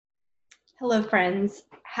Hello, friends.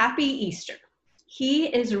 Happy Easter. He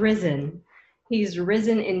is risen. He's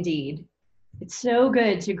risen indeed. It's so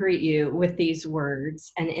good to greet you with these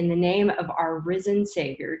words and in the name of our risen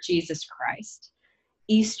Savior, Jesus Christ.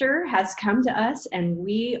 Easter has come to us and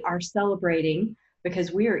we are celebrating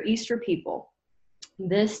because we are Easter people.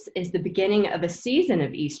 This is the beginning of a season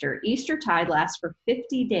of Easter. Eastertide lasts for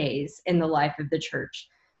 50 days in the life of the church.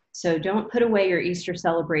 So don't put away your Easter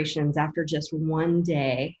celebrations after just one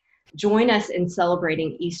day. Join us in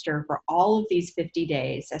celebrating Easter for all of these 50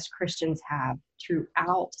 days as Christians have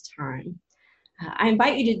throughout time. I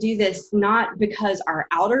invite you to do this not because our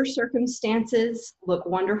outer circumstances look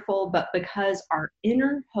wonderful, but because our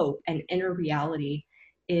inner hope and inner reality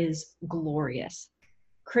is glorious.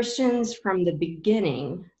 Christians from the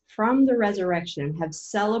beginning, from the resurrection, have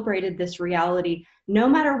celebrated this reality no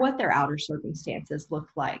matter what their outer circumstances look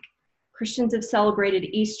like. Christians have celebrated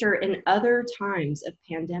Easter in other times of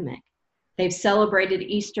pandemic. They've celebrated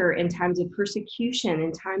Easter in times of persecution,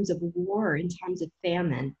 in times of war, in times of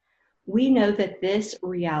famine. We know that this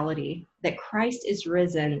reality, that Christ is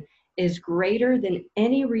risen, is greater than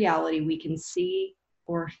any reality we can see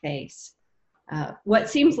or face. What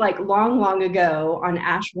seems like long ago on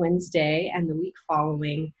Ash Wednesday and the week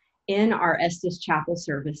following in our Estes Chapel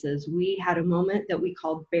services, we had a moment that we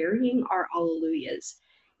called burying our Alleluias.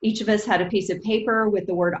 Each of us had a piece of paper with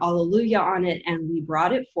the word Alleluia on it, and we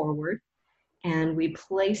brought it forward and we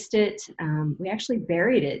placed it, we actually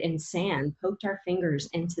buried it in sand, poked our fingers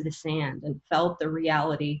into the sand and felt the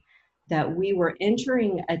reality that we were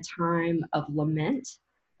entering a time of lament,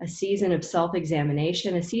 a season of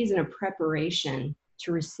self-examination, a season of preparation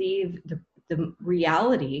to receive the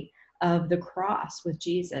reality of the cross with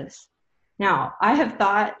Jesus. Now, I have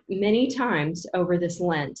thought many times over this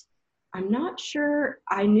Lent, I'm not sure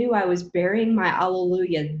I knew I was burying my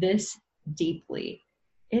Alleluia this deeply.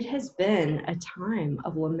 It has been a time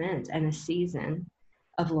of lament and a season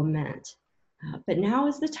of lament. But now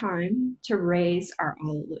is the time to raise our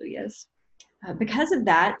Alleluias. Because of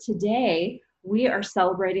that, today we are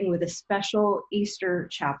celebrating with a special Easter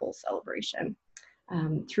chapel celebration.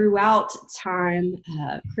 Throughout time,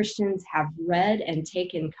 Christians have read and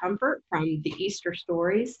taken comfort from the Easter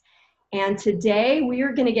stories. And today we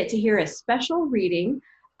are going to get to hear a special reading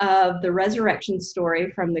of the resurrection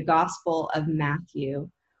story from the Gospel of Matthew.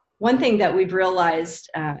 One thing that we've realized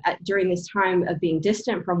during this time of being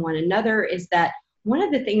distant from one another is that one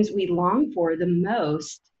of the things we long for the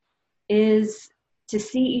most is to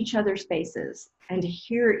see each other's faces and to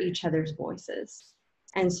hear each other's voices.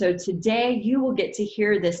 And so today you will get to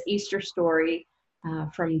hear this Easter story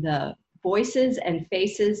from the voices and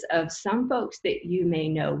faces of some folks that you may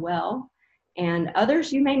know well, and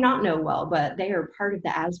others you may not know well, but they are part of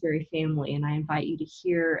the Asbury family, and I invite you to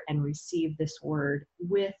hear and receive this word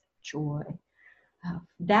with joy.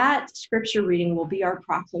 That scripture reading will be our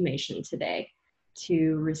proclamation today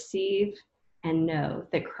to receive and know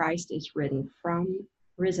that Christ is risen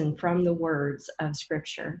from the words of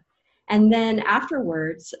scripture. And then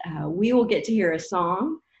afterwards, we will get to hear a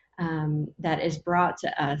song that is brought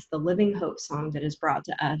to us, the Living Hope song that is brought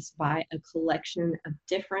to us by a collection of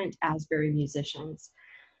different Asbury musicians.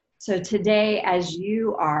 So today, as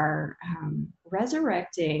you are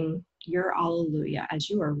resurrecting your Alleluia, as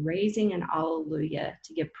you are raising an Alleluia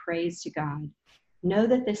to give praise to God, know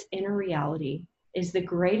that this inner reality is the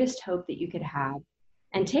greatest hope that you could have.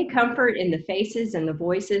 And take comfort in the faces and the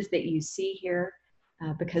voices that you see here,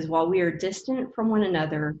 because while we are distant from one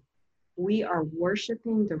another, we are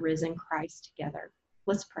worshiping the risen Christ together.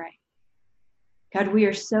 Let's pray. God, we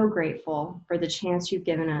are so grateful for the chance you've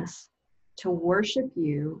given us to worship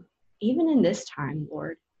you, even in this time,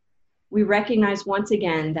 Lord. We recognize once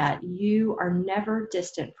again that you are never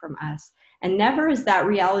distant from us, and never is that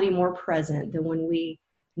reality more present than when we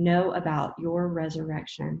know about your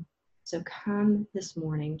resurrection. So come this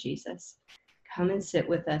morning, Jesus. Come and sit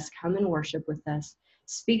with us. Come and worship with us.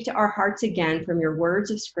 Speak to our hearts again from your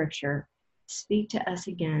words of scripture. Speak to us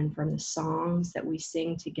again from the songs that we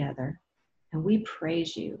sing together. And we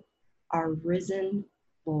praise you, our risen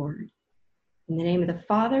Lord. In the name of the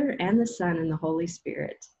Father, and the Son, and the Holy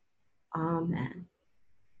Spirit. Amen.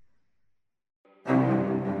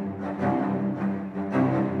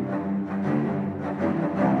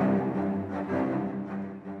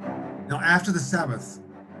 Now after the Sabbath,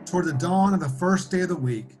 toward the dawn of the first day of the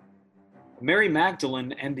week, Mary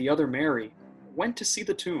Magdalene and the other Mary went to see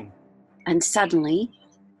the tomb. And suddenly,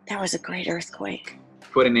 there was a great earthquake.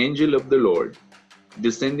 For an angel of the Lord,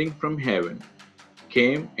 descending from heaven,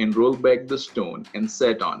 came and rolled back the stone and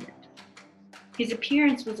sat on it. His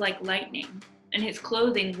appearance was like lightning, and his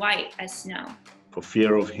clothing white as snow. For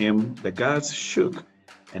fear of him, the guards shook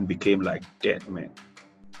and became like dead men.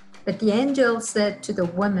 But the angel said to the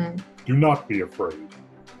woman, Do not be afraid.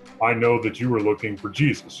 I know that you are looking for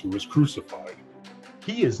Jesus who was crucified.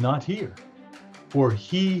 He is not here, for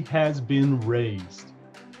he has been raised.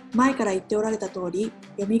 前から言っておられた通り、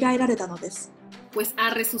よみがえられたのです。Pues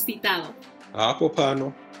ha resucitado. Hapo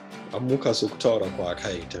pano, amukasuktora kwa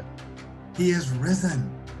kaita. He is risen.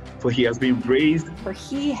 For he has been raised. For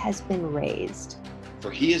he has been raised.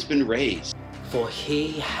 For he has been raised. For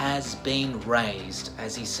he has been raised,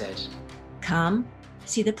 as he said. Come,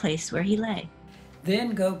 see the place where he lay.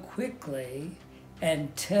 Then go quickly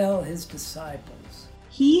and tell his disciples.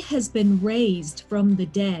 He has been raised from the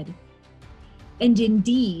dead. And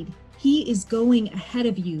indeed, he is going ahead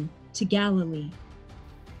of you to Galilee.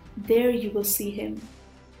 There you will see him.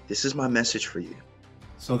 This is my message for you.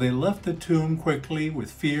 So they left the tomb quickly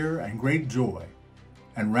with fear and great joy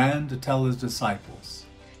and ran to tell his disciples.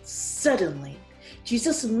 Suddenly,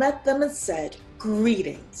 Jesus met them and said,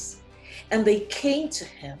 Greetings. And they came to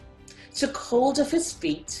him, took hold of his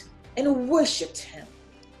feet, and worshipped him.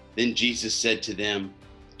 Then Jesus said to them,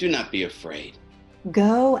 Do not be afraid.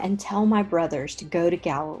 Go and tell my brothers to go to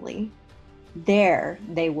Galilee. There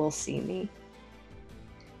they will see me.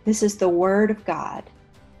 This is the word of God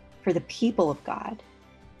for the people of God.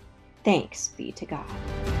 Thanks be to God.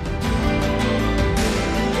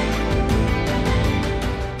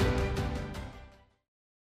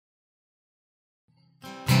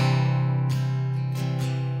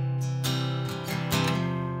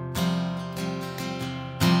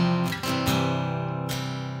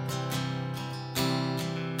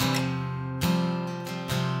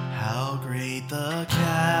 How great the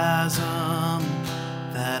chasm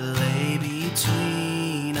that lay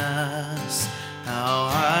between us. How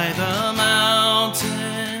high the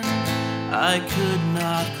mountain I could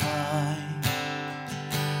not climb.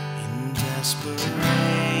 In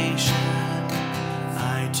desperation,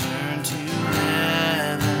 I turned to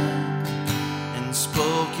heaven and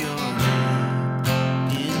spoke your name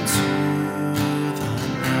into the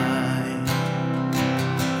night.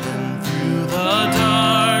 Then through the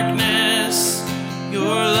darkness,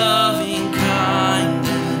 your loving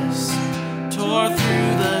kindness tore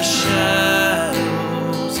through the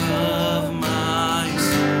shadows of my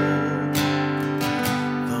soul.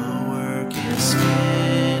 The work is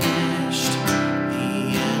finished, the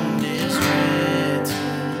end is written.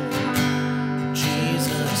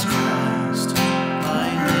 Jesus Christ, my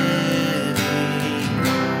living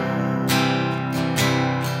hope.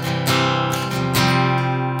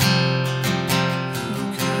 Who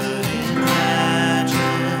could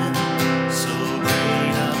imagine so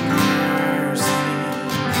great a mercy?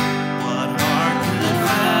 What heart could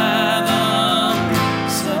fathom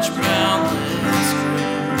such boundless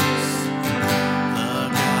grace? The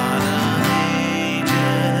God of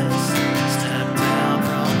ages stepped down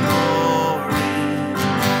from glory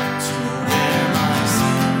to bear my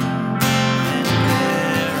sin and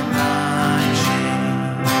bear my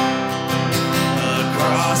shame. The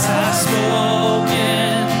cross has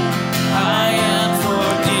spoken, I am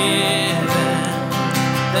forgiven.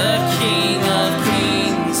 The King of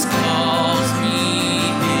Kings calls me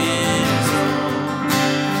his own.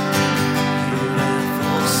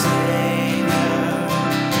 Beautiful Savior,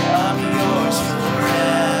 I'm yours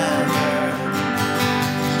forever.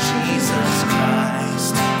 Jesus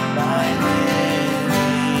Christ, my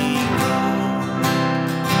living hope.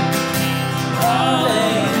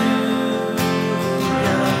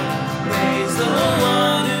 Hallelujah, praise the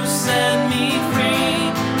one who set me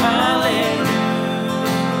free. Hallelujah,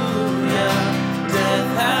 death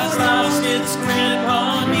has lost its grip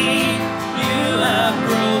on me. You have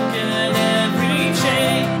broken every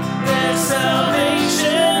chain. There's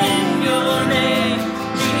salvation in your name,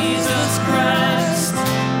 Jesus Christ,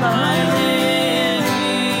 my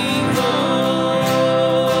living hope.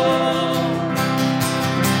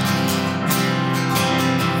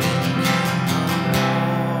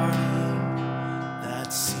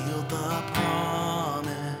 That sealed the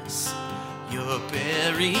promise. You're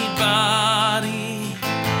buried by